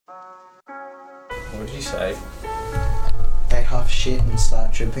What did you say? They huff shit and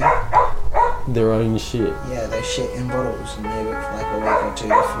start dripping. Their own shit. Yeah, they shit in bottles and leave it for like a week or two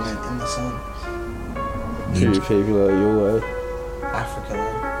to ferment in the sun. True people are your way. Africa,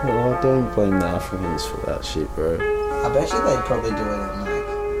 though. Well, I don't blame the Africans for that shit, bro. I bet you they'd probably do it in like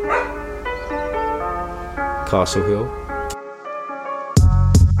Castle Hill.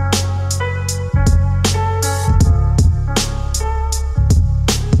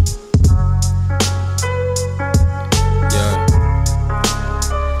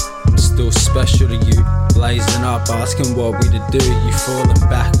 Special to you, blazing up, asking what we to do. You falling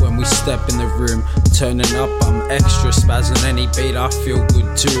back when we step in the room, turning up, I'm extra spazzing any beat, I feel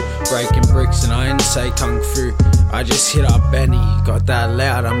good too. Breaking bricks and I ain't say kung fu, I just hit up Benny, got that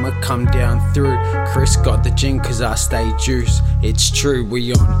loud, I'ma come down through. Chris got the gin cause I stay juice, it's true,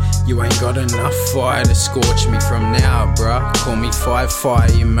 we on. You ain't got enough fire to scorch me from now, bruh. Call me 5 fire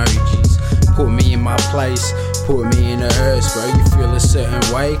emojis, put me in my place, put me in a hearse, bro. You feel a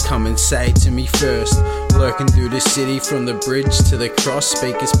certain way, come and say to me first. Lurking through the city from the bridge to the cross,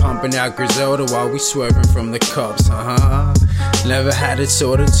 speakers pumping out Griselda while we swerving from the cops. Never had it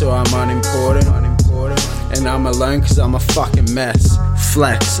sorted, so I'm unimportant. And I'm alone cause I'm a fucking mess.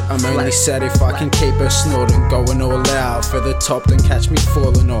 Flex, I'm only sad if I can keep her snorting, going all out for the top, then catch me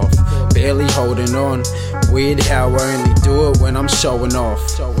falling off. Barely holding on. Weird how I only do it when I'm showing off.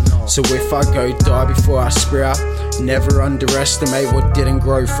 So if I go die before I sprout, never underestimate what didn't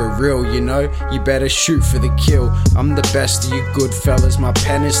grow for real, you know? You better shoot for the kill. I'm the best of you good fellas, my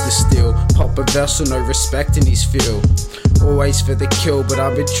pen is the steel. Pop a vessel, no respect in his field. Always for the kill, but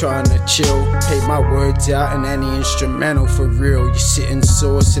I've been trying to chill. Keep my words out in any instrumental for real. You sitting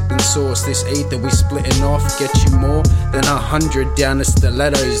sore, sipping sauce. This ether we splitting off get you more than 100 down the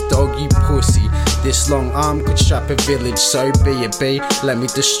stilettos, dog, you pussy. This long arm could strap a village, so be it, B. Let me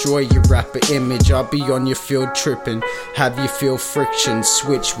destroy your rapper image. I'll be on your field tripping, have you feel friction.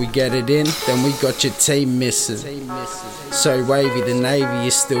 Switch, we get it in, then we got your team missing. So wavy, the Navy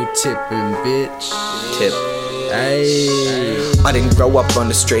is still tipping, bitch. Tip. Ayy. I didn't grow up on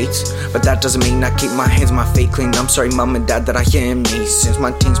the streets, but that doesn't mean I keep my hands, my feet clean. I'm sorry mum and dad that I am me. Since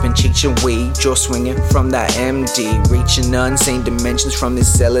my teens been cheeching weed, jaw swinging from that MD, reaching insane dimensions from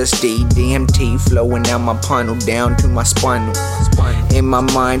this LSD. DMT flowing out my pineal down to my spinal. In my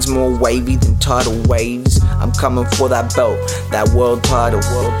mind's more wavy than tidal waves. I'm coming for that belt, that world title.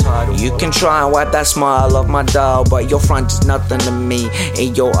 You can try and wipe that smile off my dial, but your front is nothing to me.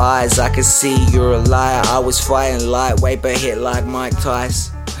 In your eyes I can see you're a liar. I was fighting lightweight but hit like Mike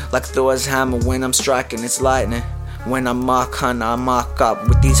Tyson. Like Thor's hammer when I'm striking, it's lightning. When I mark hunt, I mark up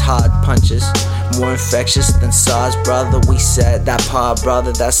with these hard punches. More infectious than SARS, brother. We said that part,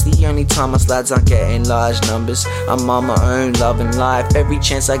 brother. That's the only time us lads aren't getting large numbers. I'm on my own, loving life. Every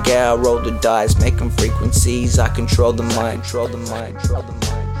chance I get, I roll the dice, making frequencies. I control the mind.